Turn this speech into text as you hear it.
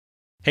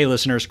Hey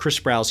listeners, Chris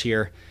Sprowls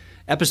here.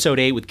 Episode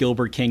 8 with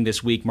Gilbert King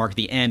this week marked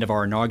the end of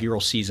our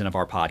inaugural season of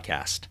our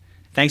podcast.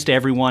 Thanks to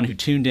everyone who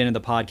tuned in the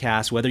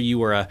podcast, whether you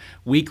were a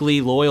weekly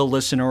loyal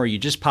listener or you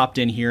just popped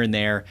in here and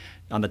there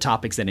on the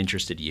topics that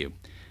interested you.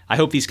 I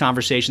hope these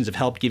conversations have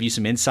helped give you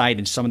some insight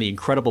into some of the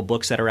incredible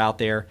books that are out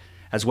there,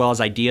 as well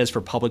as ideas for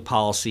public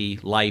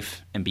policy,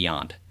 life, and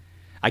beyond.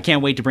 I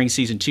can't wait to bring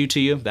Season 2 to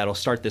you. That'll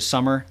start this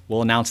summer.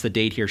 We'll announce the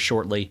date here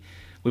shortly.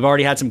 We've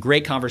already had some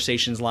great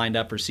conversations lined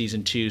up for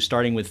Season 2,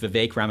 starting with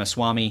Vivek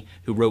Ramaswamy,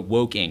 who wrote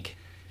Woke Inc.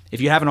 If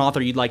you have an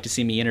author you'd like to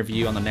see me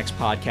interview on the next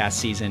podcast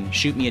season,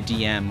 shoot me a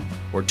DM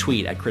or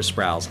tweet at Chris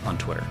Sprowls on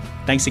Twitter.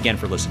 Thanks again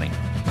for listening.